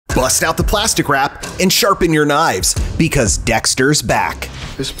Bust out the plastic wrap and sharpen your knives, because Dexter's back.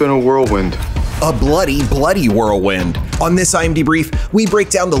 It's been a whirlwind. A bloody, bloody whirlwind. On this IMDb Brief, we break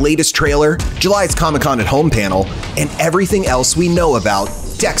down the latest trailer, July's Comic-Con at Home panel, and everything else we know about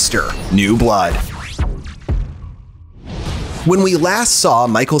Dexter: New Blood. When we last saw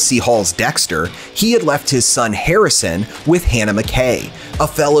Michael C. Hall's Dexter, he had left his son Harrison with Hannah McKay, a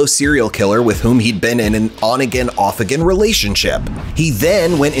fellow serial killer with whom he'd been in an on-again, off-again relationship. He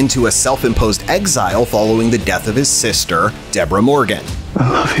then went into a self-imposed exile following the death of his sister, Deborah Morgan. I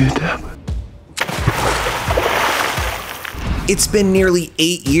love you, Deb. It's been nearly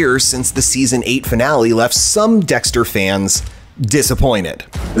 8 years since the season 8 finale left some Dexter fans disappointed.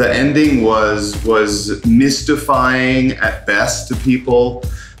 The ending was mystifying at best to people,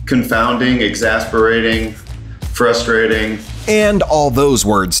 confounding, exasperating, frustrating. And all those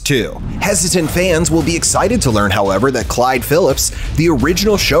words too. Hesitant fans will be excited to learn, however, that Clyde Phillips, the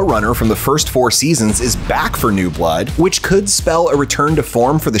original showrunner from the first 4 seasons, is back for New Blood, which could spell a return to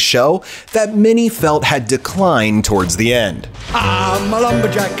form for the show that many felt had declined towards the end. I'm a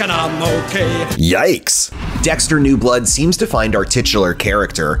lumberjack and I'm okay. Yikes. Dexter: New Blood seems to find our titular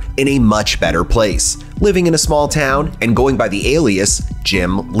character in a much better place, living in a small town and going by the alias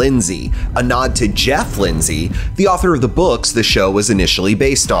Jim Lindsay, a nod to Jeff Lindsay, the author of the books the show was initially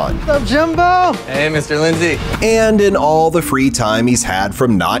based on. What's up, Jimbo? Hey, Mr. Lindsay. And in all the free time he's had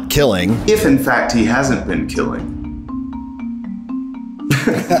from not killing. If in fact he hasn't been killing.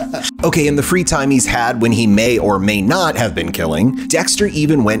 Okay, in the free time he's had when he may or may not have been killing, Dexter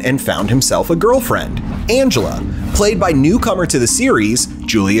even went and found himself a girlfriend, Angela, played by newcomer to the series,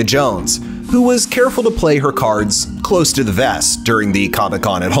 Julia Jones, who was careful to play her cards close to the vest during the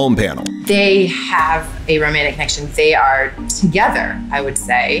Comic-Con at Home panel. They have a romantic connection. They are together, I would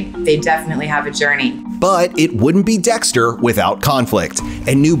say. They definitely have a journey. But it wouldn't be Dexter without conflict,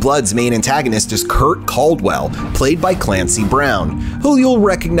 and New Blood's main antagonist is Kurt Caldwell, played by Clancy Brown, who you'll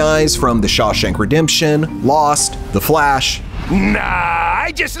recognize from The Shawshank Redemption, Lost, The Flash. Nah,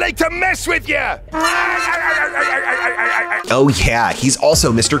 I just like to mess with you. Oh yeah, he's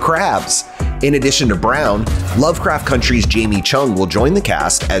also Mr. Krabs. In addition to Brown, Lovecraft Country's Jamie Chung will join the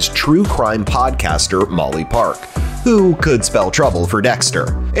cast as true crime podcaster Molly Park, who could spell trouble for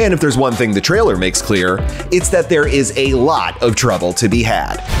Dexter. And if there's one thing the trailer makes clear, it's that there is a lot of trouble to be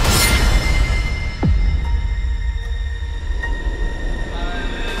had.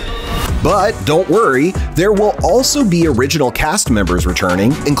 But don't worry, there will also be original cast members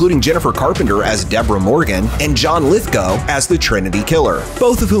returning, including Jennifer Carpenter as Deborah Morgan and John Lithgow as the Trinity Killer,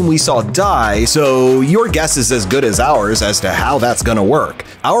 both of whom we saw die, so your guess is as good as ours as to how that's gonna work.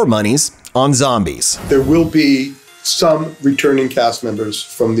 Our money's on zombies. There will be some returning cast members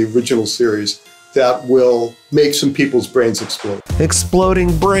from the original series that will make some people's brains explode.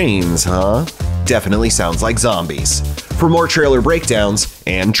 Exploding brains, huh? Definitely sounds like zombies. For more trailer breakdowns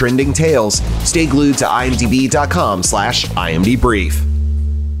and trending tales, stay glued to imdb.com/imdbrief.